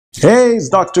Hey, it's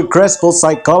Dr. Crespo,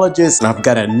 Psychologist, and I've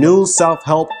got a new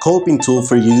self-help coping tool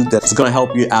for you that's going to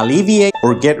help you alleviate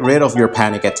or get rid of your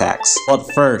panic attacks. But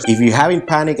first, if you're having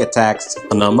panic attacks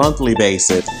on a monthly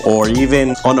basis or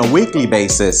even on a weekly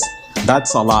basis,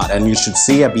 that's a lot and you should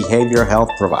see a behavioral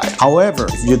health provider. However,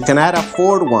 if you cannot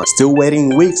afford one, still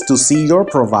waiting weeks to see your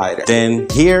provider, then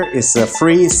here is a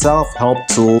free self-help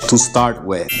tool to start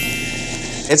with.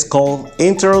 It's called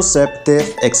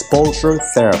Interoceptive Exposure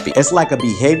Therapy. It's like a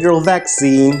behavioral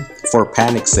vaccine for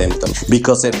panic symptoms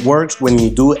because it works when you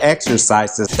do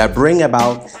exercises that bring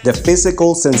about the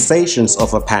physical sensations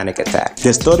of a panic attack.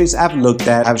 The studies I've looked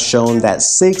at have shown that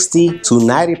 60 to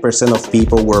 90% of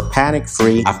people were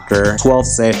panic-free after 12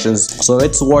 sessions, so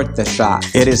it's worth the shot.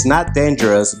 It is not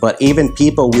dangerous, but even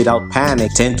people without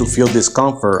panic tend to feel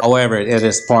discomfort. However, it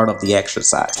is part of the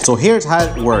exercise. So here's how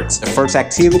it works. The first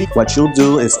activity, what you'll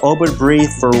do is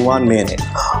over-breathe for 1 minute.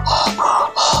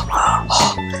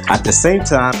 At the same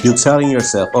time, you're telling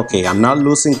yourself, okay, I'm not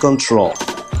losing control.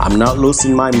 I'm not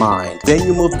losing my mind. Then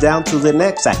you move down to the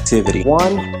next activity.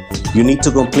 1, you need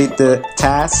to complete the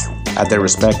task at the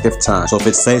respective time. So if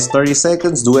it says 30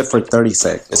 seconds, do it for 30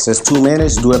 seconds. It says 2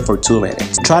 minutes, do it for 2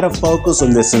 minutes. Try to focus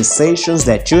on the sensations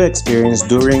that you experience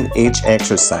during each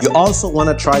exercise. You also want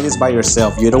to try this by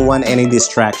yourself. You don't want any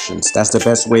distractions. That's the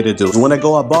best way to do it. You want to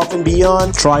go above and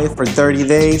beyond? Try it for 30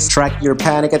 days. Track your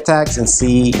panic attacks and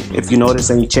see if you notice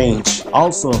any change.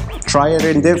 Also, try it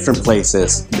in different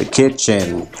places. The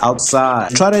kitchen, outside.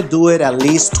 Try to do it at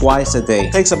least twice a day.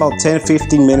 It takes about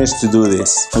 10-15 minutes to do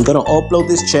this. I'm going to upload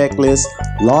this checklist.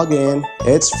 Log in,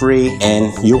 it's free,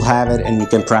 and you'll have it and you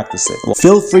can practice it. Well,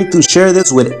 feel free to share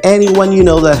this with anyone you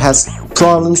know that has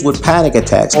problems with panic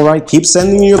attacks. Alright, keep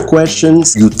sending your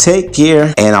questions. You take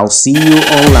care, and I'll see you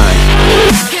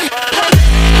online.